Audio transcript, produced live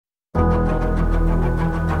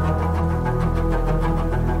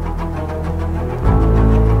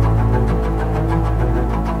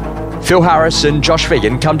Phil Harris and Josh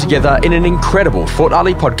Phegan come together in an incredible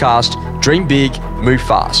fortnightly podcast, Dream Big, Move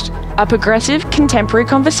Fast. A progressive, contemporary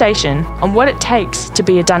conversation on what it takes to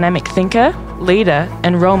be a dynamic thinker, leader,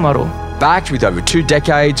 and role model. Backed with over 2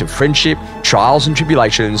 decades of friendship, trials and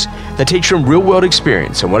tribulations that teach from real-world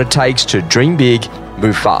experience and what it takes to dream big,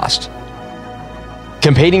 move fast.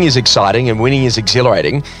 Competing is exciting and winning is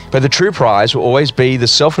exhilarating, but the true prize will always be the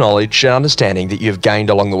self-knowledge and understanding that you've gained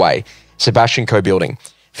along the way. Sebastian Co-Building.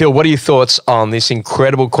 Phil, what are your thoughts on this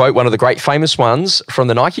incredible quote, one of the great famous ones from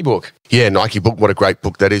the Nike book? Yeah, Nike book, what a great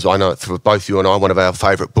book that is. I know it's for both you and I, one of our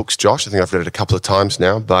favourite books, Josh. I think I've read it a couple of times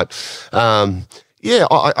now. But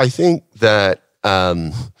I think that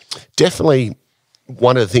definitely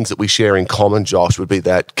one of the things that we share in common, Josh, would be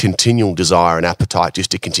that continual desire and appetite just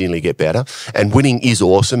to continually get better. And winning is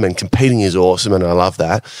awesome and competing is awesome, and I love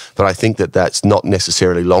that. But I think that that's not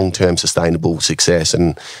necessarily long-term sustainable success.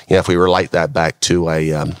 And if we relate that back to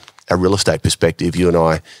a real estate perspective, you and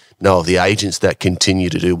I know of the agents that continue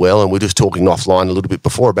to do well. And we're just talking offline a little bit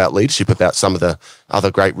before about leadership, about some of the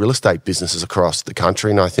other great real estate businesses across the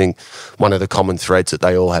country. And I think one of the common threads that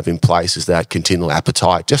they all have in place is that continual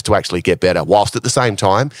appetite just to actually get better, whilst at the same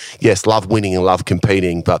time, yes, love winning and love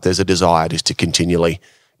competing, but there's a desire just to continually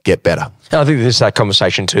get better. I think there's that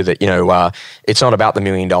conversation too that, it's not about the $1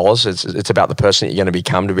 million. It's about the person that you're going to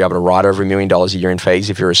become to be able to write over $1 million a year in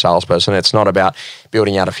fees if you're a salesperson. It's not about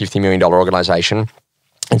building out a $50 million organization.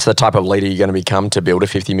 It's the type of leader you're going to become to build a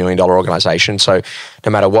 $50 million organization. So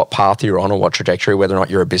no matter what path you're on or what trajectory, whether or not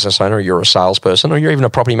you're a business owner, or you're a salesperson, or you're even a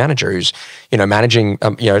property manager who's, managing,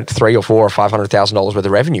 $300,000 or $400,000 or $500,000 worth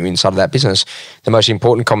of revenue inside of that business, the most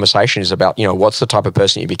important conversation is about, what's the type of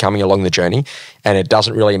person you're becoming along the journey. And it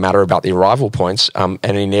doesn't really matter about the arrival points. And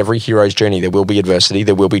in every hero's journey, there will be adversity,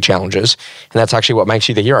 there will be challenges. And that's actually what makes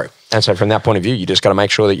you the hero. And so from that point of view, you just got to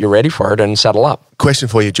make sure that you're ready for it and saddle up. Question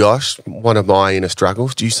for you, Josh. One of my inner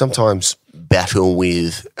struggles. Do you sometimes battle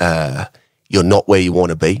with you're not where you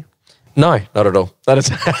want to be? No, not at all. That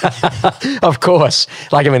is, of course.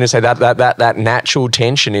 Like I'm going to say, that natural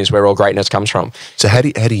tension is where all greatness comes from. So how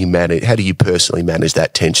do you personally manage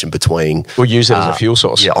that tension between? We'll use it as a fuel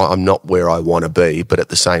source. Yeah, I'm not where I want to be, but at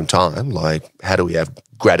the same time, how do we have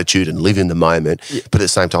gratitude and live in the moment? Yeah. But at the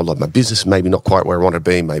same time, my business maybe not quite where I want to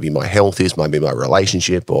be. Maybe my health is, maybe my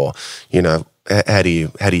relationship, or how do you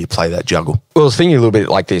play that juggle? Well, thinking a little bit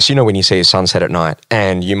like this, when you see a sunset at night,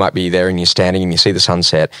 and you might be there and you're standing and you see the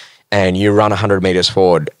sunset, and you run 100 meters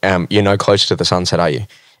forward, you're no closer to the sunset, are you?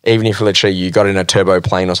 Even if literally you got in a turbo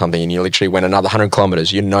plane or something and you literally went another 100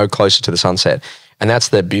 kilometers, you're no closer to the sunset. And that's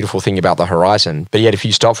the beautiful thing about the horizon. But yet if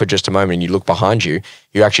you stop for just a moment and you look behind you,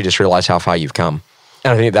 you actually just realize how far you've come.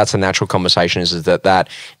 And I think that's a natural conversation is that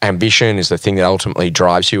ambition is the thing that ultimately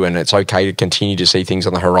drives you, and it's okay to continue to see things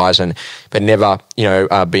on the horizon, but never,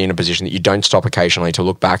 be in a position that you don't stop occasionally to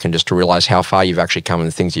look back and just to realize how far you've actually come and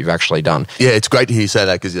the things you've actually done. Yeah, it's great to hear you say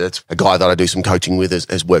that, because that's a guy that I do some coaching with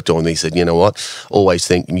has worked on me. He said, you know what, always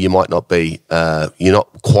think you might not be, you're not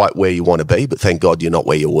quite where you want to be, but thank God you're not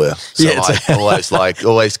where you were. So yeah,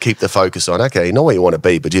 always keep the focus on, okay, you're not where you want to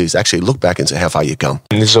be, but just actually look back and see how far you've come.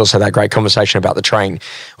 And this is also that great conversation about the train,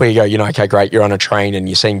 where you go, okay, great, you're on a train and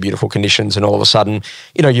you're seeing beautiful conditions, and all of a sudden,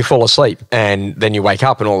 you fall asleep, and then you wake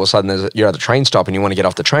up and all of a sudden you're at the train stop and you want to get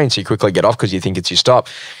off the train, so you quickly get off because you think it's your stop.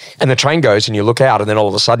 And the train goes and you look out, and then all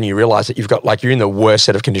of a sudden you realize that you're in the worst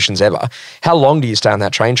set of conditions ever. How long do you stay on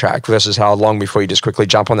that train track versus how long before you just quickly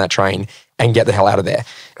jump on that train and get the hell out of there?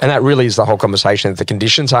 And that really is the whole conversation. If the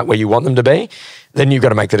conditions aren't where you want them to be, then you've got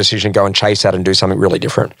to make the decision, go and chase that and do something really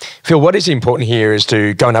different. Phil, what is important here is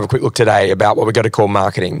to go and have a quick look today about what we're going to call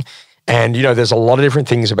marketing. And, there's a lot of different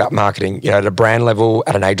things about marketing, at a brand level,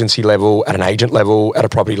 at an agency level, at an agent level, at a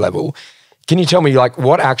property level. Can you tell me,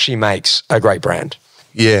 what actually makes a great brand?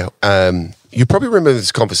 Yeah. You probably remember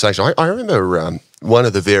this conversation. I remember one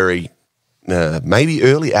of the very, maybe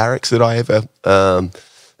early ARECs that I ever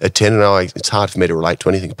attended. It's hard for me to relate to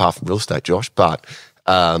anything apart from real estate, Josh, but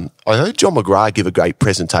I heard John McGrath give a great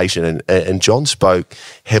presentation, and John spoke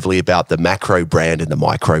heavily about the macro brand and the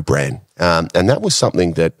micro brand. And that was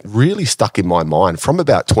something that really stuck in my mind from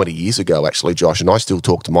about 20 years ago, actually, Josh, and I still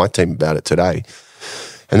talk to my team about it today.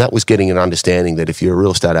 And that was getting an understanding that if you're a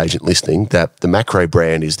real estate agent listening, that the macro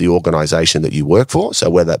brand is the organisation that you work for. So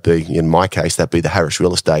whether that be, in my case, that be the Harris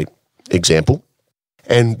Real Estate example.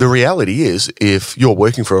 And the reality is, if you're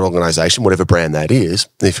working for an organisation, whatever brand that is,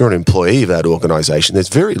 if you're an employee of that organisation, there's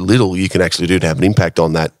very little you can actually do to have an impact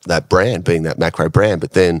on that brand, being that macro brand.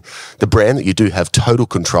 But then the brand that you do have total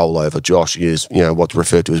control over, Josh, is what's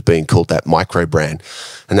referred to as being called that micro brand,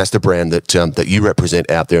 and that's the brand that you represent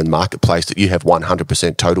out there in the marketplace that you have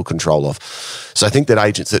 100% total control of. So I think that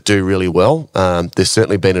agents that do really well, there's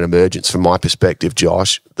certainly been an emergence from my perspective,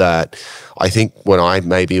 Josh, that I think when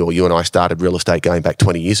you and I started real estate going back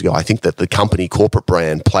 20 years ago, I think that the company corporate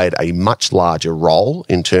brand played a much larger role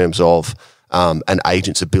in terms of an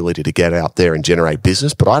agent's ability to get out there and generate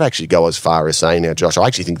business. But I'd actually go as far as saying now, Josh, I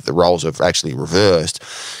actually think that the roles have actually reversed.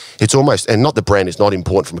 It's almost, and not the brand is not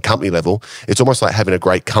important from a company level, it's almost like having a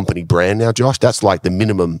great company brand now, Josh. That's like the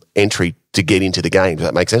minimum entry to get into the game. Does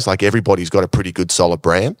that make sense? Like everybody's got a pretty good solid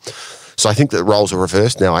brand. So I think that the roles are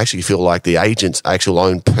reversed now. I actually feel like the agent's actual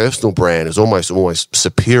own personal brand is almost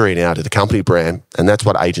superior now to the company brand, and that's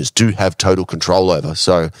what agents do have total control over.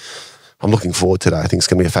 So I'm looking forward to that. I think it's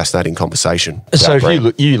going to be a fascinating conversation. So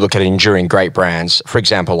if you look at enduring great brands, for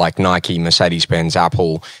example, like Nike, Mercedes-Benz,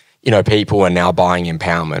 Apple, people are now buying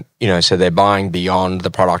empowerment, so they're buying beyond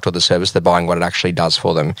the product or the service, they're buying what it actually does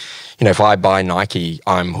for them. If I buy Nike,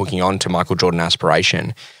 I'm hooking on to Michael Jordan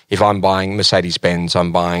aspiration. If I'm buying Mercedes-Benz,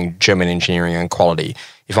 I'm buying German engineering and quality.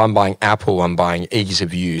 If I'm buying Apple, I'm buying ease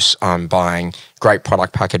of use. I'm buying great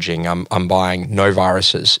product packaging. I'm buying no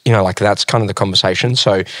viruses. That's kind of the conversation.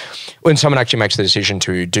 So when someone actually makes the decision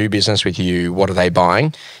to do business with you, what are they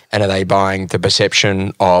buying? And are they buying the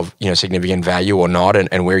perception of, significant value or not?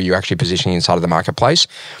 And where are you actually positioning inside of the marketplace?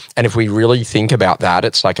 And if we really think about that,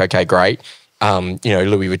 it's like, okay, great. Louis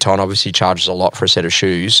Vuitton obviously charges a lot for a set of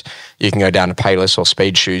shoes. You can go down to Payless or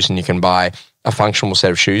Speed Shoes and you can buy a functional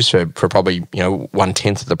set of shoes for probably,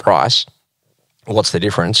 1/10 of the price. What's the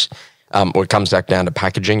difference? Or it comes back down to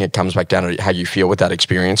packaging. It comes back down to how you feel with that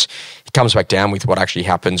experience. It comes back down with what actually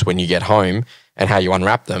happens when you get home and how you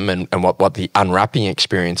unwrap them and what the unwrapping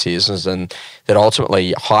experience is. And that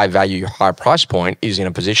ultimately high value, high price point is in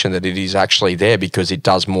a position that it is actually there because it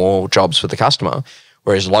does more jobs for the customer.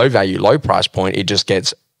 Whereas low value, low price point, it just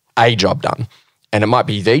gets a job done. And it might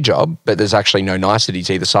be the job, but there's actually no niceties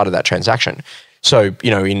either side of that transaction. So,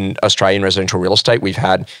 in Australian residential real estate, we've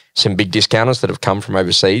had some big discounters that have come from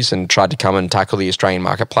overseas and tried to come and tackle the Australian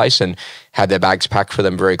marketplace and had their bags packed for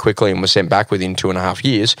them very quickly and were sent back within 2.5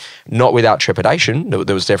 years, not without trepidation.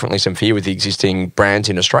 There was definitely some fear with the existing brands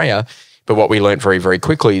in Australia. But what we learned very, very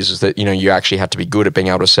quickly is that, you actually had to be good at being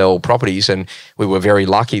able to sell properties. And we were very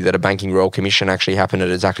lucky that a banking royal commission actually happened at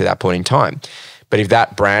exactly that point in time. But if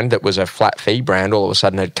that brand that was a flat fee brand all of a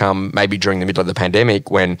sudden had come maybe during the middle of the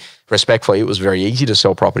pandemic when, respectfully, it was very easy to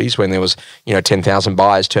sell properties when there was, 10,000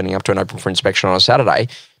 buyers turning up to an open for inspection on a Saturday,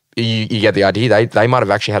 you get the idea. They might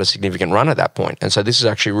have actually had a significant run at that point. And so this is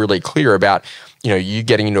actually really clear about, you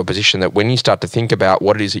getting into a position that when you start to think about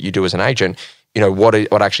what it is that you do as an agent,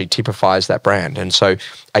 what actually typifies that brand. And so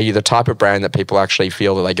are you the type of brand that people actually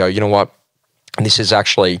feel that they go, what, this is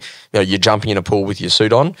actually, you're jumping in a pool with your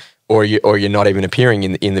suit on, or you're not even appearing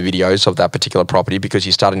in the videos of that particular property because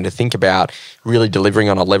you're starting to think about really delivering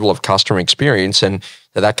on a level of customer experience, and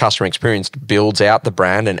that customer experience builds out the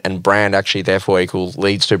brand, and brand actually therefore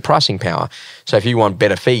leads to pricing power. So if you want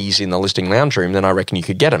better fees in the listing lounge room, then I reckon you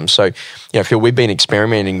could get them. So, Phil, we've been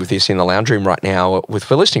experimenting with this in the lounge room right now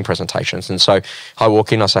for listing presentations. And so I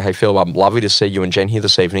walk in, I say, hey, Phil, I'm lovely to see you and Jen here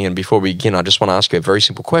this evening. And before we begin, I just want to ask you a very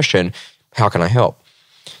simple question. How can I help?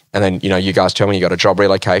 And then, you guys tell me you got a job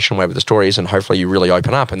relocation, whatever the story is, and hopefully you really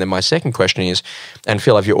open up. And then my second question is, and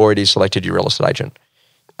Phil, have you already selected your real estate agent?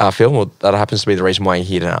 Phil, well, that happens to be the reason why you're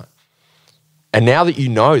here tonight. And now that you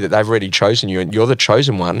know that they've already chosen you and you're the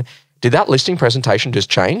chosen one, did that listing presentation just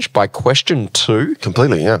change by question 2?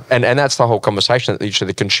 Completely, yeah. And that's the whole conversation, that usually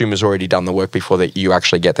the consumer's already done the work before that you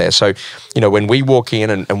actually get there. So, when we walk in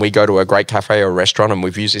and we go to a great cafe or a restaurant, and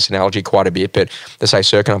we've used this analogy quite a bit, but they say,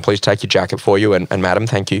 sir, can I please take your jacket for you? And madam,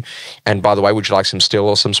 thank you. And by the way, would you like some still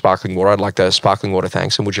or some sparkling water? I'd like the sparkling water,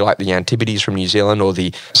 thanks. And would you like the Antipodes from New Zealand or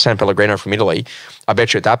the San Pellegrino from Italy? I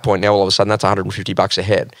bet you at that point, now all of a sudden that's $150 a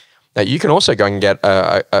head. Now, you can also go and get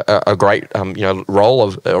a great, roll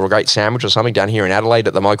of, or a great sandwich or something down here in Adelaide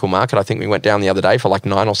at the local market. I think we went down the other day for like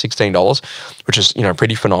 $9 or $16, which is,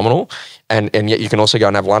 pretty phenomenal. And yet you can also go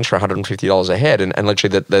and have lunch for $150 a head. And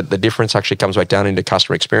literally the difference actually comes back down into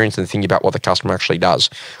customer experience and thinking about what the customer actually does.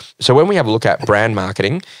 So when we have a look at brand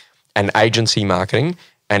marketing and agency marketing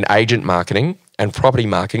and agent marketing and property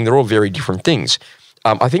marketing, they're all very different things.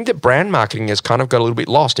 I think that brand marketing has kind of got a little bit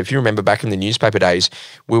lost. If you remember back in the newspaper days,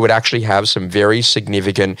 we would actually have some very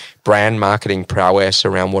significant brand marketing prowess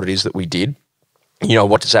around what it is that we did.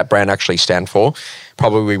 what does that brand actually stand for?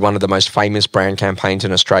 Probably one of the most famous brand campaigns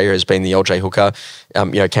in Australia has been the LJ Hooker,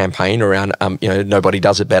 campaign around, nobody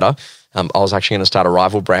does it better. I was actually going to start a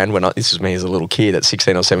rival brand this is me as a little kid at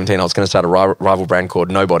 16 or 17. I was going to start a rival brand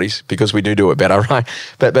called Nobody's because we do it better, right?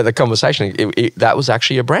 But the conversation, that was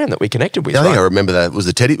actually a brand that we connected with. I think right? I remember that. Was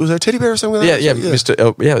there a teddy bear or something? Yeah, there was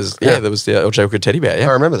the LJ Hooker teddy bear. Yeah,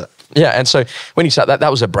 I remember that. Yeah, and so when you start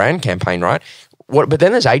that was a brand campaign, right? But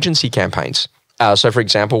then there's agency campaigns. So, for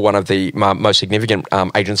example, one of the most significant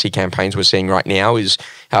agency campaigns we're seeing right now is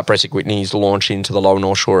Bresic Whitney's launch into the Lower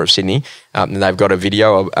North Shore of Sydney. And they've got a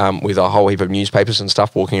video with a whole heap of newspapers and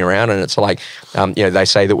stuff walking around, and it's like, they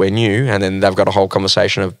say that we're new, and then they've got a whole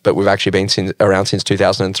conversation but we've actually been around since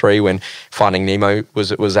 2003 when Finding Nemo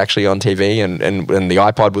was actually on TV and the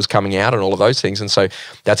iPod was coming out and all of those things. And so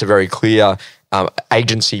that's a very clear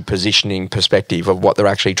agency positioning perspective of what they're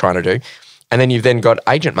actually trying to do. And then you've then got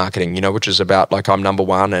agent marketing, which is about like I'm number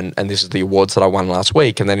one and this is the awards that I won last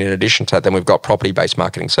week. And then in addition to that, then we've got property-based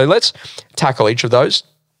marketing. So let's tackle each of those.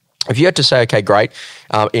 If you had to say, okay, great,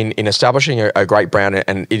 in establishing a great brand,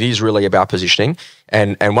 and it is really about positioning,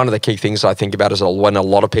 and one of the key things I think about is when a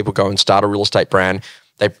lot of people go and start a real estate brand,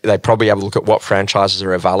 they probably have a look at what franchises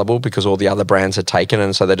are available because all the other brands are taken,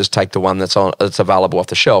 and so they just take the one that's available off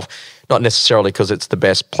the shelf, not necessarily because it's the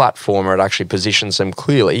best platform or it actually positions them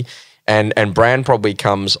clearly. And brand probably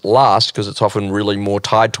comes last because it's often really more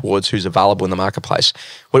tied towards who's available in the marketplace.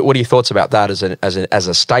 What are your thoughts about that as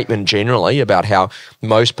a statement generally about how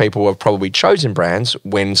most people have probably chosen brands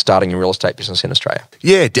when starting a real estate business in Australia?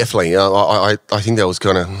 Yeah, definitely. I think that was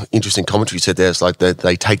kind of interesting commentary you said there. It's like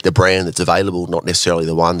they take the brand that's available, not necessarily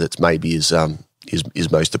the one that's maybe is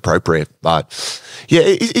most appropriate. But yeah,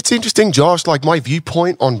 it's interesting, Josh. Like my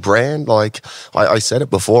viewpoint on brand, like I said it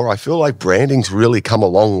before, I feel like branding's really come a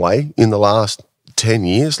long way in the last 10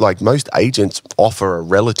 years. Like most agents offer a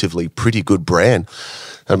relatively pretty good brand.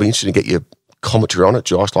 I'd be interested to get your commentary on it,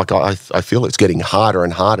 Josh. Like I feel it's getting harder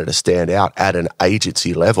and harder to stand out at an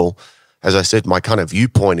agency level. As I said, my kind of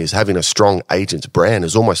viewpoint is having a strong agent's brand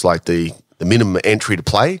is almost like the minimum entry to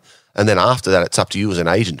play. And then after that, it's up to you as an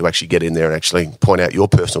agent to actually get in there and actually point out your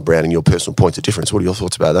personal brand and your personal points of difference. What are your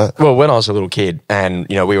thoughts about that? Well, when I was a little kid and,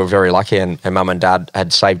 we were very lucky and mum and dad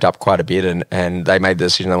had saved up quite a bit and they made the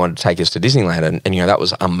decision they wanted to take us to Disneyland. And that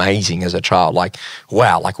was amazing as a child. Like,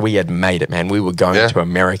 wow, like we had made it, man. We were going to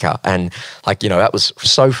America and that was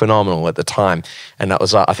so phenomenal at the time. And that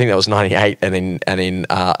was, I think that was 98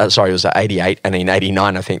 it was 88. And in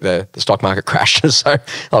 89, I think the stock market crashed. So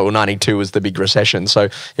 92 was the big recession. So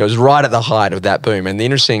it was right at the height of that boom. And the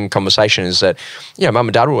interesting conversation is that, mum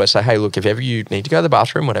and dad will always say, hey, look, if ever you need to go to the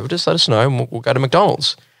bathroom, whatever, just let us know and we'll go to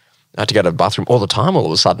McDonald's. I had to go to the bathroom all the time all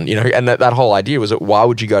of a sudden, and that whole idea was that why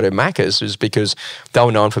would you go to Macca's is because they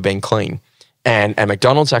were known for being clean. And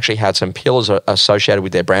McDonald's actually had some pillars associated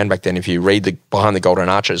with their brand back then. If you read Behind the Golden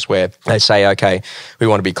Arches, where they say, okay, we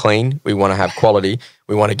want to be clean, we want to have quality,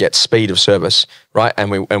 we want to get speed of service, right?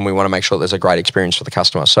 And we want to make sure there's a great experience for the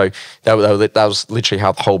customer. So that was literally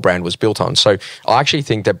how the whole brand was built on. So I actually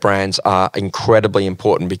think that brands are incredibly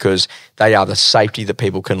important because they are the safety that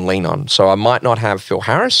people can lean on. So I might not have Phil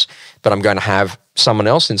Harris, but I'm going to have someone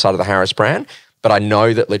else inside of the Harris brand. But I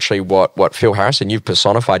know that literally what Phil Harris, and you've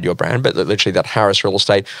personified your brand, but that literally that Harris Real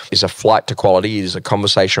Estate is a flight to quality. It is a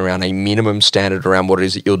conversation around a minimum standard around what it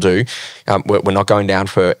is that you'll do. We're not going down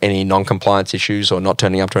for any non-compliance issues or not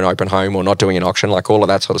turning up to an open home or not doing an auction, like all of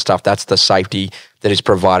that sort of stuff. That's the safety that is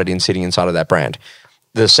provided in sitting inside of that brand.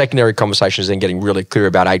 The secondary conversation is then getting really clear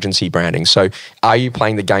about agency branding. So are you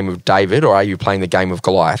playing the game of David or are you playing the game of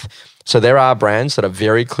Goliath? So there are brands that are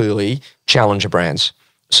very clearly challenger brands.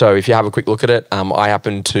 So if you have a quick look at it, I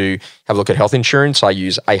happen to have a look at health insurance. I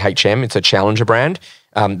use AHM. It's a challenger brand.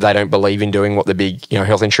 They don't believe in doing what the big,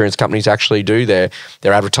 health insurance companies actually do. Their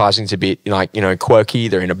advertising's a bit quirky.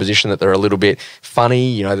 They're in a position that they're a little bit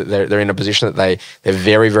funny. They're in a position that they're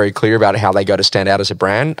very, very clear about how they go to stand out as a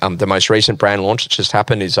brand. The most recent brand launch that just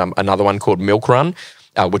happened is another one called Milk Run,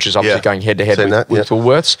 which is obviously going head to head with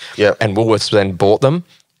Woolworths. Yeah. And Woolworths then bought them.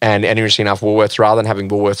 And interesting enough, Woolworths, rather than having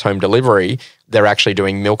Woolworths home delivery, they're actually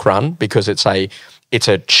doing Milk Run because it's a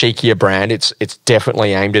cheekier brand. It's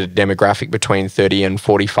definitely aimed at a demographic between 30 and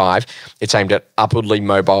 45. It's aimed at upwardly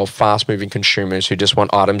mobile, fast-moving consumers who just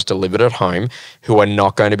want items delivered at home, who are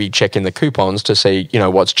not going to be checking the coupons to see,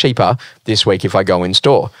 what's cheaper this week if I go in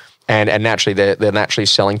store. And naturally, they're naturally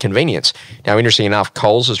selling convenience. Now, interesting enough,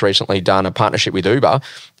 Coles has recently done a partnership with Uber.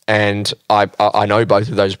 And I know both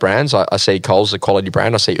of those brands. I see Coles as a quality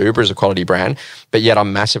brand. I see Uber as a quality brand. But yet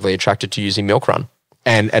I'm massively attracted to using Milk Run.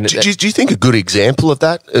 And do you think a good example of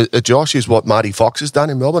that, Josh, is what Marty Fox has done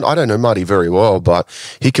in Melbourne? I don't know Marty very well, but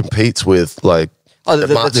he competes with like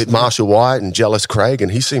Marshall White and Jealous Craig,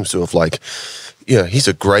 and he seems to have he's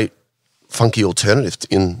a great funky alternative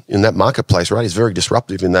in that marketplace, right? He's very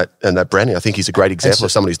disruptive in that branding. I think he's a great example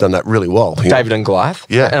of somebody who's done that really well. David and Goliath.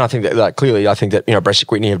 Yeah. And I think that clearly, Bresic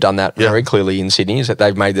Whitney have done that very clearly in Sydney, is that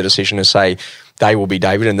they've made the decision to say they will be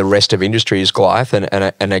David and the rest of industry is Goliath.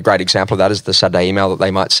 And a great example of that is the Saturday email that they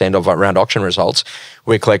might send of around auction results.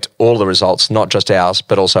 We collect all the results, not just ours,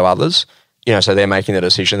 but also others. So they're making the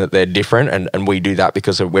decision that they're different, and we do that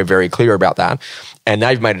because we're very clear about that. And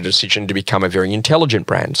they've made a decision to become a very intelligent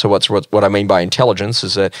brand. So what I mean by intelligence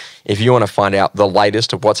is that if you want to find out the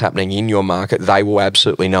latest of what's happening in your market, they will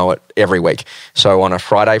absolutely know it every week. So on a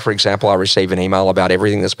Friday, for example, I receive an email about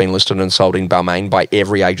everything that's been listed and sold in Balmain by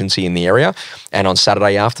every agency in the area. And on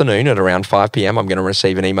Saturday afternoon at around 5 p.m, I'm going to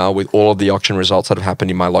receive an email with all of the auction results that have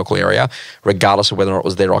happened in my local area, regardless of whether or not it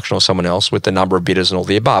was their auction or someone else, with the number of bidders and all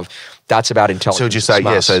the above. That's about intelligence. So would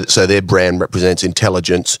you say, so their brand represents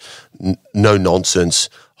intelligence, no nonsense,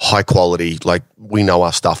 high quality, like we know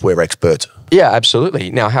our stuff, we're experts. Yeah,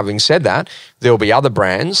 absolutely. Now, having said that, there will be other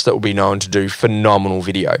brands that will be known to do phenomenal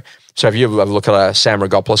video. So if you have a look at Sam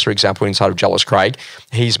Rogopoulos, for example, inside of Jealous Craig,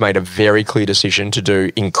 he's made a very clear decision to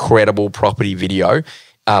do incredible property video.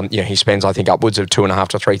 He spends, I think, upwards of $2,500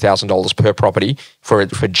 to $3,000 per property for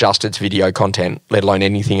just its video content, let alone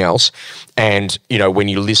anything else. And, when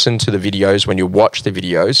you listen to the videos, when you watch the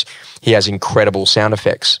videos, he has incredible sound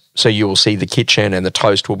effects. So you will see the kitchen and the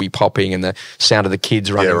toast will be popping and the sound of the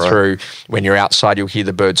kids running through. When you're outside, you'll hear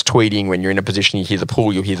the birds tweeting. When you're in a position, you hear the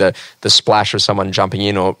pool, you'll hear the splash of someone jumping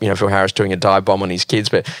in, or, Phil Harris doing a dive bomb on his kids.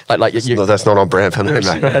 But no, that's not on brand for me,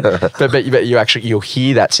 mate. but you'll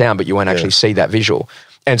hear that sound, but you won't actually see that visual.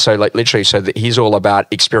 And so literally, he's all about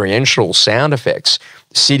experiential sound effects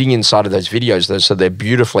sitting inside of those videos, so they're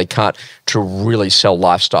beautifully cut to really sell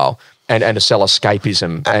lifestyle and to sell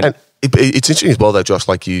escapism. And it's interesting as well, though, Josh,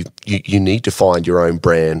 like you need to find your own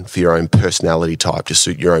brand for your own personality type to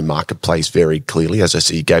suit your own marketplace very clearly. As I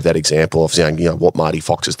see, you gave that example of saying, what Marty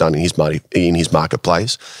Fox has done in his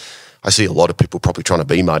marketplace. I see a lot of people probably trying to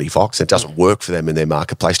be Marty Fox. It doesn't work for them in their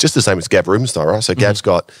marketplace, just the same as Gav Rubenstein, right? So Gav's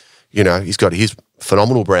got, he's got his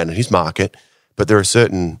phenomenal brand in his market, but there are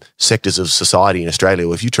certain sectors of society in Australia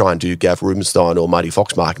where if you try and do Gav Rubenstein or Marty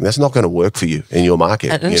Fox marketing, that's not going to work for you in your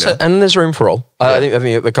market. And there's room for all. Yeah. I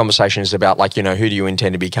think the conversation is about who do you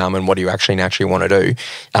intend to become and what do you actually want to do.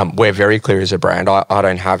 We're very clear as a brand. I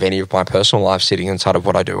don't have any of my personal life sitting inside of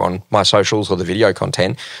what I do on my socials or the video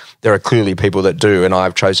content. There are clearly people that do, and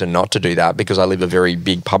I've chosen not to do that because I live a very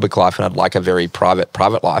big public life and I'd like a very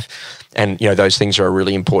private life. And, those things are a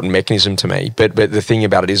really important mechanism to me. But the thing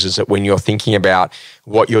about it is that when you're thinking about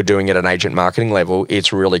what you're doing at an agent marketing level,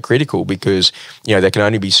 it's really critical because, there can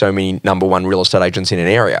only be so many number one real estate agents in an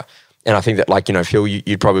area. And I think that, Phil,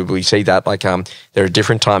 you'd probably see that, there are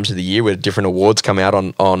different times of the year where different awards come out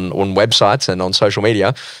on websites and on social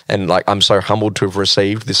media. And, I'm so humbled to have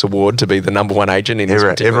received this award to be the number one agent in this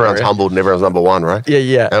particular Everyone's area. humbled and everyone's number one, right?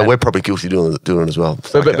 Yeah. And we're probably guilty doing it as well.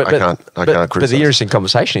 I can't criticize. But the interesting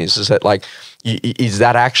conversation is that, is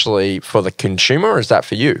that actually for the consumer or is that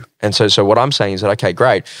for you? And so what I'm saying is that, okay,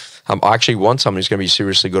 great. I actually want someone who's going to be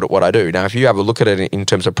seriously good at what I do. Now, if you have a look at it in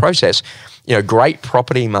terms of process, great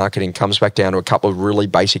property marketing comes back down to a couple of really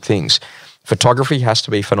basic things. Photography has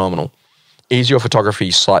to be phenomenal. Is your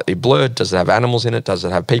photography slightly blurred? Does it have animals in it? Does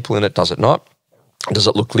it have people in it? Does it not? Does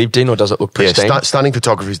it look lived in or does it look pristine? Yeah, stunning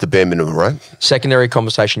photography is the bare minimum, right? Secondary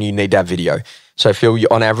conversation, you need to have video. So, Phil,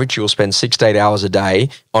 on average, you'll spend 6 to 8 hours a day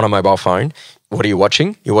on a mobile phone. What are you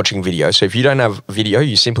watching? You're watching video. So if you don't have video,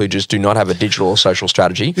 you simply just do not have a digital or social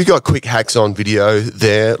strategy. You've got quick hacks on video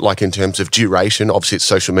there, in terms of duration. Obviously, it's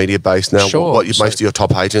social media based now. Sure. Most of your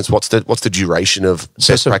top agents, what's the duration of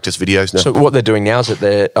best practice videos now? So what they're doing now is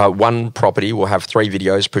that one property will have 3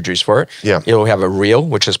 videos produced for it. Yeah. It'll have a reel,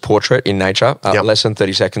 which is portrait in nature, less than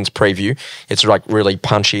 30 seconds preview. It's really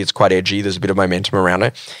punchy. It's quite edgy. There's a bit of momentum around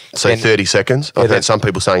it. So 30 seconds? I've heard some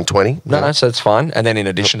people saying 20. No, so it's fine. And then in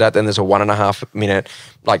addition to that, then there's a 1.5 minute,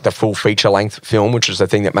 the full feature-length film, which is the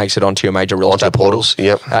thing that makes it onto your major real estate portals.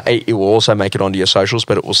 Yep. It will also make it onto your socials,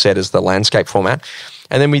 but it will set as the landscape format.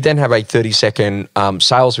 And then we then have a 30-second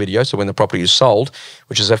sales video, so when the property is sold,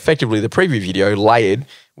 which is effectively the preview video layered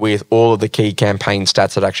with all of the key campaign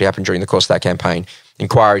stats that actually happen during the course of that campaign.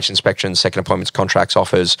 Inquiries, inspections, second appointments, contracts,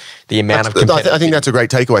 offers, the amount of... I think that's a great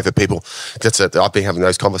takeaway for people. I've been having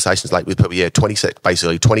those conversations with people. Yeah,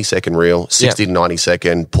 20-second reel, 60 to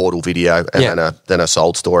 90-second portal video, and then a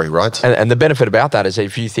sold story, right? And the benefit about that is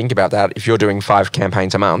if you think about that, if you're doing 5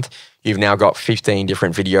 campaigns a month, you've now got 15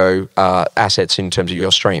 different video assets in terms of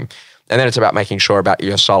your stream. And then it's about making sure about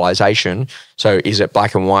your stylization. So is it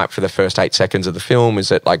black and white for the first 8 seconds of the film?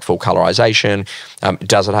 Is it like full colorization?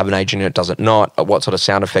 Does it have an age in it? Does it not? What sort of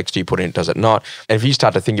sound effects do you put in it? Does it not? And if you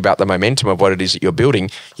start to think about the momentum of what it is that you're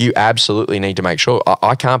building, you absolutely need to make sure,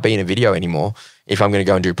 I can't be in a video anymore if I'm going to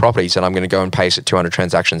go and do properties and I'm going to go and pace at 200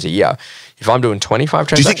 transactions a year. If I'm doing 25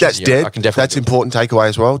 transactions do you think that's a year, dead? I can definitely that's important takeaway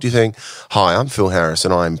as well. Do you think, hi, I'm Phil Harris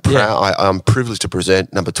and I'm proud, I'm privileged to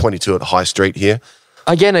present number 22 at High Street here.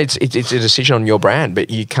 Again, it's a decision on your brand, but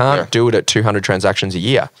you can't do it at 200 transactions a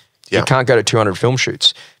year. Yeah. You can't go to 200 film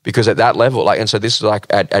shoots because at that level, and so this is like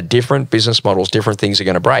at different business models, different things are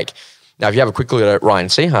going to break. Now, if you have a quick look at Ryan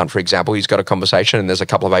Seahant, for example, he's got a conversation, and there's a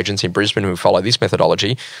couple of agents in Brisbane who follow this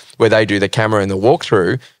methodology where they do the camera and the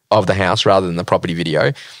walkthrough of the house rather than the property video.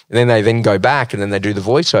 And then they go back and then they do the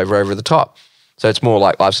voiceover over the top. So it's more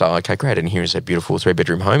like lifestyle. Okay, great. And here's a beautiful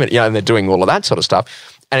 3-bedroom home. And, and they're doing all of that sort of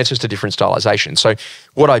stuff. And it's just a different stylization. So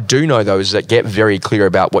what I do know, though, is that get very clear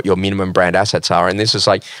about what your minimum brand assets are. And this is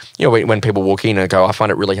like, when people walk in and go, I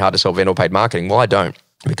find it really hard to sell vendor paid marketing. Well, I don't.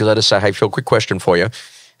 Because I just say, hey, Phil, quick question for you.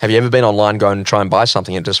 Have you ever been online, go and try and buy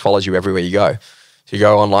something and it just follows you everywhere you go? So you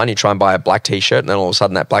go online, you try and buy a black T-shirt, and then all of a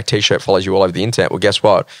sudden that black T-shirt follows you all over the internet. Well, guess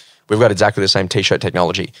what? We've got exactly the same T-shirt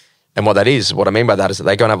technology. And what I mean by that is that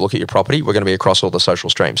they go and have a look at your property. We're going to be across all the social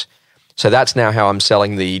streams. So that's now how I'm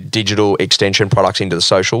selling the digital extension products into the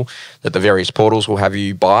social that the various portals will have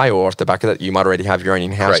you buy, or off the back of that, you might already have your own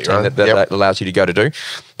in-house team that allows you to go to do.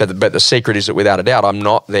 But the secret is that without a doubt, I'm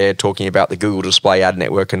not there talking about the Google Display Ad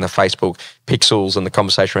Network and the Facebook pixels and the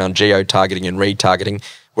conversation around geo-targeting and retargeting,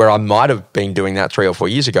 where I might have been doing that 3 or 4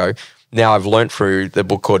 years ago. Now I've learned through the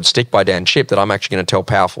book called Stick by Dan Chip that I'm actually going to tell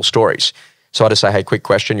powerful stories. So I just say, hey, quick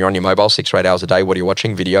question. You're on your mobile 6 or 8 hours a day. What are you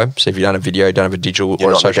watching? Video. So if you don't have video, you don't have a digital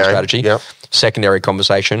or a social strategy. Yep. Secondary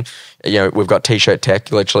conversation. We've got T-shirt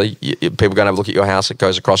tech. Literally, people are going to have a look at your house. It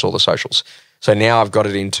goes across all the socials. So now I've got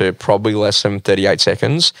it into probably less than 38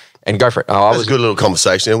 seconds and go for it. That's a good little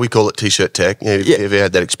conversation. We call it T-shirt tech. Have you ever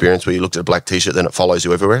had that experience where you looked at a black T-shirt, then it follows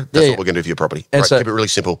you everywhere? That's what we're going to do for your property. Right, keep it really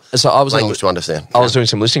simple. So I was language to understand. I was doing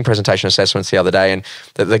some listing presentation assessments the other day, and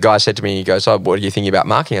the guy said to me, he goes, what are you thinking about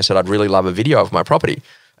marketing? I said, I'd really love a video of my property.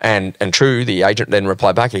 And true, the agent then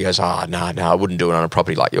replied back, he goes, no, I wouldn't do it on a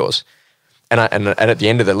property like yours. And at the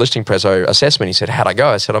end of the listing preso assessment, he said, how'd I go?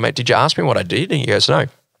 I said, mate, did you ask me what I did? And he goes, no.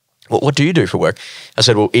 Well, what do you do for work? I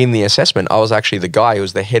said, well, in the assessment, I was actually the guy who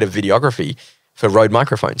was the head of videography for Rode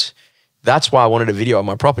microphones. That's why I wanted a video of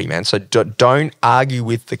my property, man. So don't argue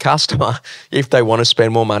with the customer if they want to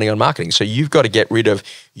spend more money on marketing. So you've got to get rid of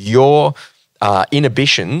your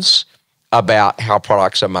inhibitions about how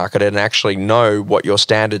products are marketed and actually know what your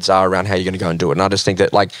standards are around how you're going to go and do it. And I just think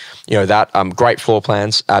that great floor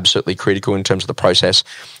plans, absolutely critical in terms of the process.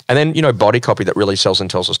 And then, body copy that really sells and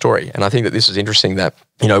tells a story. And I think that this is interesting that,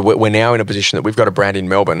 we're now in a position that we've got a brand in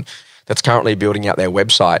Melbourne that's currently building out their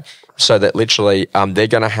website so that literally they're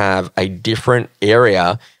going to have a different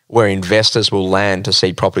area where investors will land to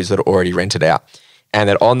see properties that are already rented out. And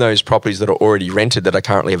that on those properties that are already rented that are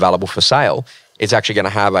currently available for sale, it's actually going to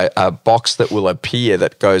have a box that will appear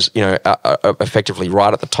that goes, effectively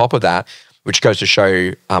right at the top of that, which goes to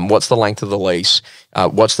show what's the length of the lease,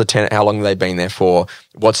 what's the tenant, how long they've been there for,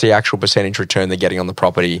 what's the actual percentage return they're getting on the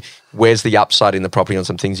property, where's the upside in the property on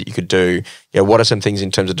some things that you could do, what are some things in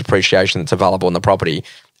terms of depreciation that's available on the property,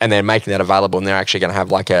 and then making that available. And they're actually going to have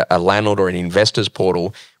like a landlord or an investor's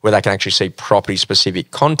portal where they can actually see property-specific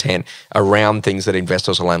content around things that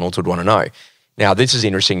investors or landlords would want to know. Now, this is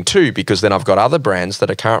interesting too, because then I've got other brands that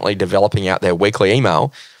are currently developing out their weekly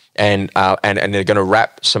email and they're going to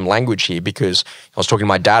wrap some language here, because I was talking to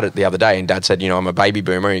my dad the other day and Dad said, I'm a baby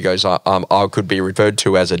boomer. He goes, I could be referred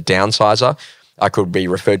to as a downsizer. I could be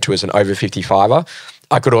referred to as an over 55er.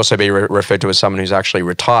 I could also be referred to as someone who's actually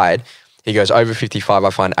retired. He goes, over 55, I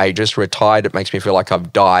find ageist. Retired, it makes me feel like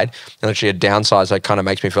I've died. And actually a downsizer kind of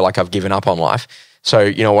makes me feel like I've given up on life. So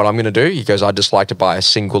you know what I'm going to do? He goes, I'd just like to buy a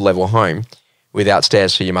single level home without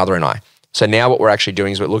stairs for your mother and I. So now what we're actually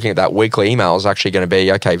doing is we're looking at that weekly email is actually going to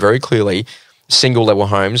be, okay, very clearly, single level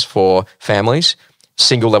homes for families,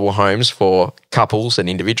 single level homes for couples and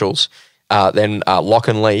individuals, then lock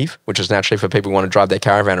and leave, which is naturally for people who want to drive their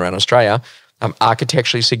caravan around Australia,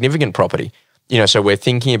 architecturally significant property. So we're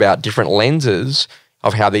thinking about different lenses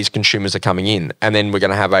of how these consumers are coming in. And then we're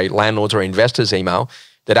going to have a landlords or investors email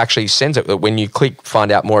that actually sends it, that when you click find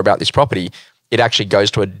out more about this property, it actually goes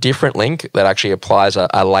to a different link that actually applies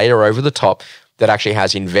a layer over the top that actually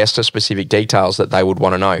has investor-specific details that they would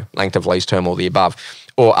want to know, length of lease term, all the above,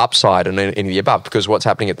 or upside and any of the above. Because what's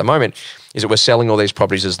happening at the moment is that we're selling all these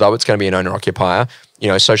properties as though it's going to be an owner-occupier.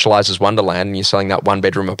 socializes Wonderland and you're selling that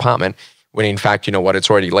 1-bedroom apartment when in fact, you know what, it's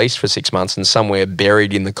already leased for 6 months and somewhere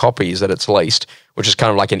buried in the copy is that it's leased, which is kind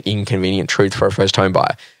of like an inconvenient truth for a first home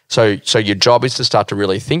buyer. So your job is to start to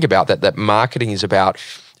really think about that marketing is about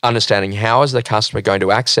understanding how is the customer going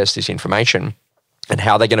to access this information and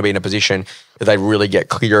how they're going to be in a position that they really get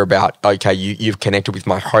clear about, okay, you've connected with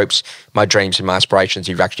my hopes, my dreams and my aspirations.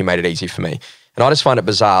 You've actually made it easy for me. And I just find it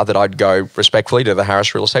bizarre that I'd go respectfully to the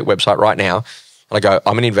Harris Real Estate website right now and I go,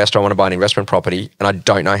 I'm an investor, I want to buy an investment property and I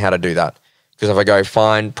don't know how to do that. Because if I go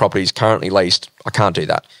find properties currently leased, I can't do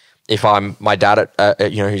that. If I'm my dad,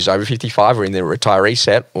 who's over 55 or in the retiree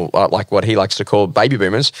set, or like what he likes to call baby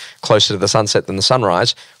boomers, closer to the sunset than the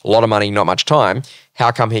sunrise, a lot of money, not much time,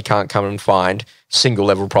 how come he can't come and find single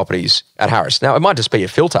level properties at Harris? Now, it might just be a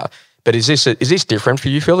filter, but is this different for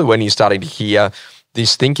you, Phil, when you're starting to hear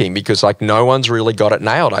this thinking? Because like no one's really got it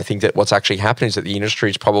nailed. I think that what's actually happening is that the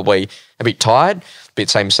industry is probably a bit tired, a bit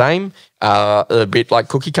same, a bit like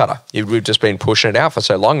cookie cutter. We've just been pushing it out for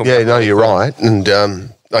so long. Yeah, no, you're right. And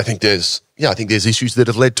I think there's issues that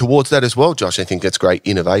have led towards that as well, Josh. I think that's great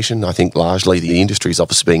innovation. I think largely the industry is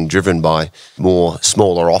obviously being driven by more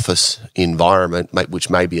smaller office environment, which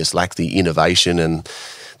maybe has lacked the innovation and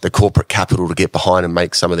the corporate capital to get behind and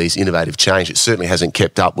make some of these innovative change. It certainly hasn't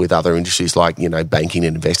kept up with other industries like, banking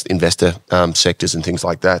and investor sectors and things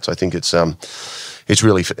like that. So I think it's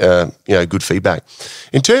really, good feedback.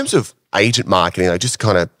 In terms of agent marketing, just to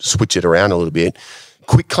kind of switch it around a little bit,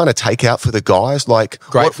 quick kind of takeout for the guys. Like,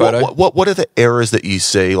 great photo. What are the errors that you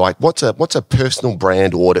see? Like, what's a personal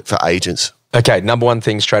brand audit for agents? Okay, number one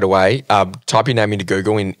thing straight away, type your name into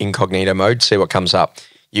Google in incognito mode, see what comes up.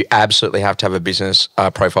 You absolutely have to have a business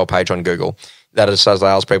profile page on Google. That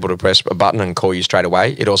allows people to press a button and call you straight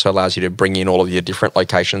away. It also allows you to bring in all of your different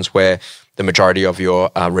locations where the majority of your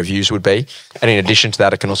reviews would be. And in addition to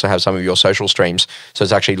that, it can also have some of your social streams. So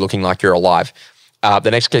it's actually looking like you're alive.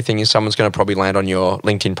 The next key thing is someone's going to probably land on your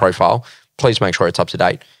LinkedIn profile. Please make sure it's up to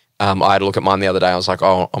date. I had a look at mine the other day. I was like,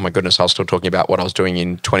 oh my goodness, I was still talking about what I was doing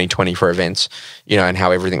in 2020 for events, and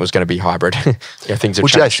how everything was going to be hybrid. Things have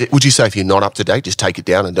changed. Would you say if you're not up to date, just take it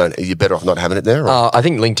down and you're better off not having it there? I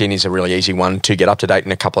think LinkedIn is a really easy one to get up to date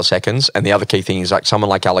in a couple of seconds. And the other key thing is like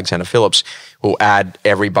someone like Alexander Phillips will add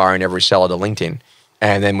every buyer and every seller to LinkedIn.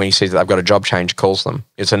 And then when he sees that they've got a job change, calls them.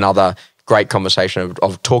 It's another great conversation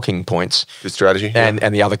of talking points. Good strategy. And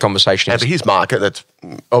the other conversation is... for his market, that's...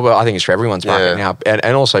 Oh, well, I think it's for everyone's market now.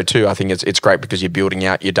 And also, too, I think it's great because you're building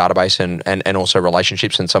out your database and also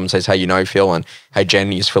relationships. And someone says, hey, Phil, and hey,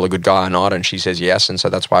 Jen, is Phil a good guy or not? And she says yes. And so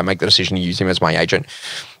that's why I make the decision to use him as my agent.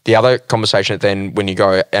 The other conversation then, when you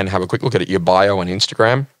go and have a quick look at it, your bio on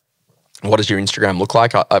Instagram, what does your Instagram look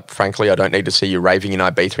like? Frankly, I don't need to see you raving in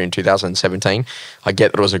Ibiza in 2017. I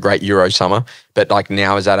get that it was a great Euro summer, but like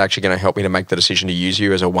now, is that actually going to help me to make the decision to use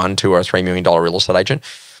you as a $1, $2, or $3 million real estate agent?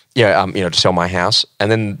 To sell my house.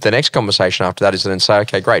 And then the next conversation after that is to then say,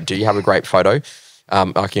 okay, great. Do you have a great photo?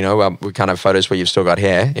 We can't have photos where you've still got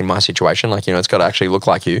hair in my situation. It's got to actually look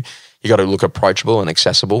like you. You got to look approachable and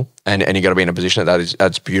accessible, and you got to be in a position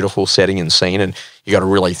that's beautiful setting and scene, and you got to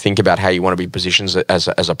really think about how you want to be positioned as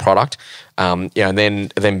a product. And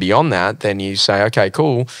then beyond that, then you say, okay,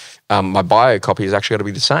 cool. My bio copy has actually got to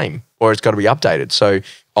be the same, or it's got to be updated. So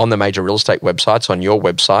on the major real estate websites, on your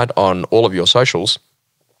website, on all of your socials,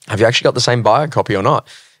 have you actually got the same bio copy or not?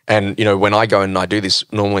 And, when I go and I do this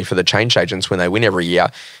normally for the change agents when they win every year,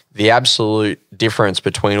 the absolute difference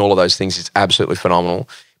between all of those things is absolutely phenomenal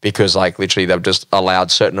because, literally they've just allowed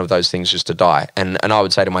certain of those things just to die. And I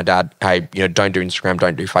would say to my dad, hey, don't do Instagram,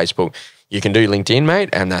 don't do Facebook. You can do LinkedIn, mate,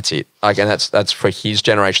 and that's it. And that's for his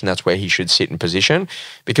generation, that's where he should sit in position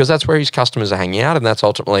because that's where his customers are hanging out. And that's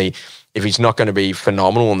ultimately, if he's not going to be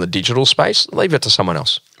phenomenal in the digital space, leave it to someone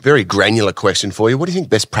else. Very granular question for you. What do you think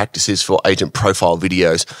best practice is for agent profile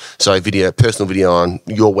videos? So personal video on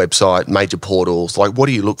your website, major portals. What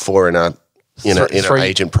do you look for in an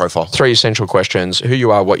agent profile? 3 essential questions: who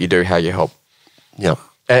you are, what you do, how you help. Yeah.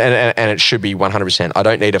 And it should be 100%. I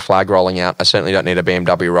don't need a flag rolling out. I certainly don't need a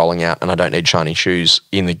BMW rolling out, and I don't need shiny shoes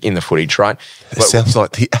in the footage, right? It sounds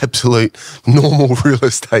like the absolute normal real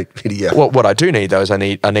estate video. What I do need though is I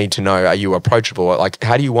need to know: are you approachable?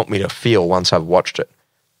 How do you want me to feel once I've watched it?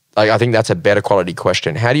 I think that's a better quality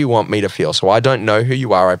question. How do you want me to feel? So I don't know who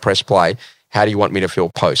you are. I press play. How do you want me to feel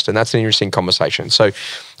post? And that's an interesting conversation. So,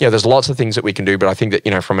 there's lots of things that we can do, but I think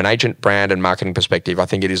that, from an agent brand and marketing perspective, I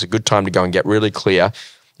think it is a good time to go and get really clear.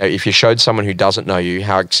 If you showed someone who doesn't know you,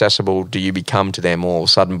 how accessible do you become to them all of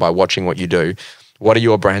a sudden by watching what you do? What are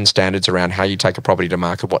your brand standards around how you take a property to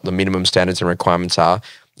market, what the minimum standards and requirements are?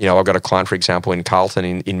 I've got a client, for example, in Carlton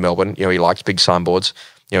in Melbourne. He likes big signboards.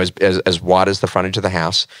 as wide as the frontage of the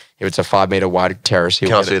house. If it's a 5 metre wide terrace,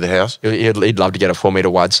 Can't see the house. He'd love to get a 4 metre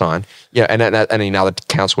wide sign. Yeah, and in other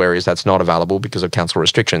council areas that's not available because of council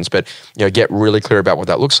restrictions. But get really clear about what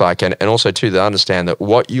that looks like, and also too, to understand that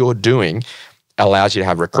what you're doing allows you to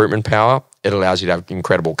have recruitment power. It allows you to have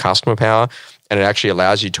incredible customer power, and it actually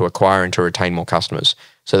allows you to acquire and to retain more customers,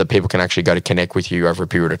 so that people can actually go to connect with you over a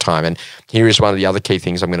period of time. And here is one of the other key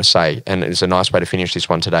things I'm going to say, and it's a nice way to finish this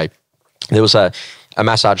one today. There was a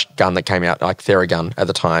massage gun that came out, like Theragun at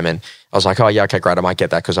the time, and I was like, oh yeah, okay, great, I might get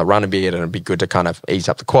that because I run a bit and it'd be good to kind of ease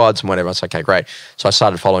up the quads and whatever. I was like, okay, great. So I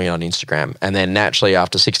started following it on Instagram, and then naturally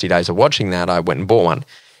after 60 days of watching that, I went and bought one.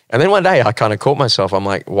 And then one day I kind of caught myself, I'm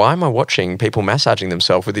like, why am I watching people massaging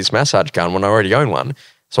themselves with this massage gun when I already own one?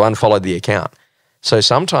 So I unfollowed the account. So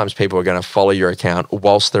sometimes people are going to follow your account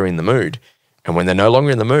whilst they're in the mood. And when they're no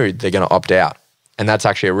longer in the mood, they're going to opt out. And that's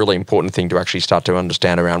actually a really important thing to actually start to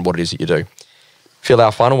understand around what it is that you do. Phil,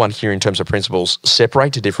 our final one here in terms of principles,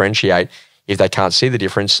 separate to differentiate. If they can't see the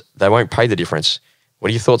difference, they won't pay the difference. What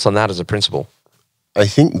are your thoughts on that as a principle? I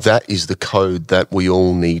think that is the code that we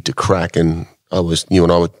all need to crack. And you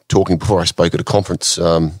and I were talking before I spoke at a conference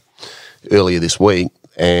earlier this week,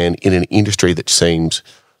 and in an industry that seems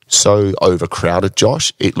so overcrowded,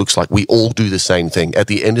 Josh, it looks like we all do the same thing. At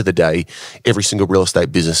the end of the day, every single real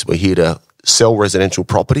estate business, we're here to sell residential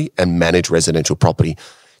property and manage residential property.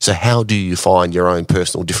 So how do you find your own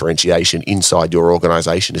personal differentiation inside your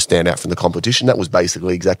organisation to stand out from the competition? That was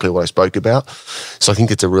basically exactly what I spoke about. So I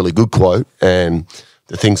think it's a really good quote. And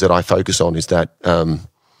the things that I focus on is that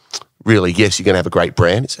really, yes, you're going to have a great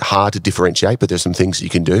brand. It's hard to differentiate, but there's some things you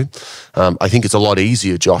can do. I think it's a lot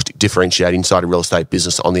easier, Josh, to differentiate inside a real estate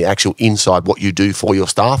business on the actual inside, what you do for your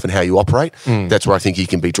staff and how you operate. That's where I think you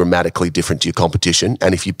can be dramatically different to your competition.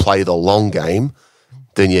 And if you play the long game,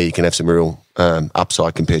 then yeah, you can have some real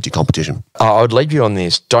upside compared to your competition. I would leave you on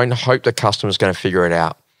this. Don't hope the customer's going to figure it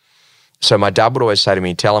out. So my dad would always say to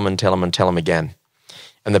me, tell them and tell them and tell them again.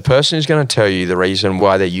 And the person who's going to tell you the reason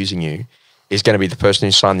why they're using you is going to be the person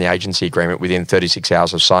who signed the agency agreement within 36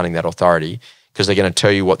 hours of signing that authority, because they're going to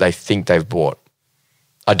tell you what they think they've bought.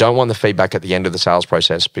 I don't want the feedback at the end of the sales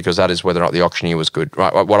process, because that is whether or not the auctioneer was good.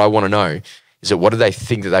 Right? What I want to know is that what do they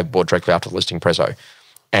think that they've bought directly after the listing prezzo?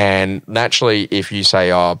 And naturally, if you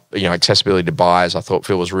say, accessibility to buyers, I thought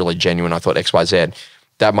Phil was really genuine, I thought X, Y, Z,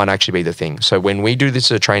 that might actually be the thing. So when we do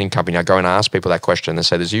this as a training company, I go and ask people that question. They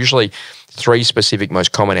say there's usually 3 specific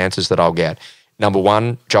most common answers that I'll get. Number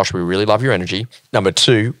 1, Josh, we really love your energy. Number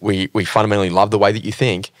 2, we fundamentally love the way that you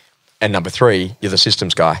think. And number 3, you're the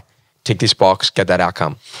systems guy. Tick this box, get that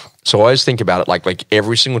outcome. So I always think about it like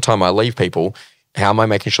every single time I leave people, how am I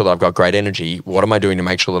making sure that I've got great energy? What am I doing to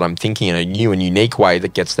make sure that I'm thinking in a new and unique way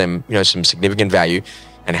that gets them, some significant value?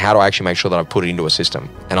 And how do I actually make sure that I put it into a system?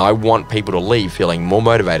 And I want people to leave feeling more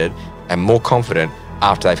motivated and more confident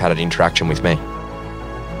after they've had an interaction with me.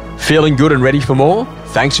 Feeling good and ready for more?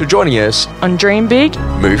 Thanks for joining us On Dream Big,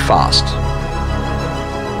 Move Fast.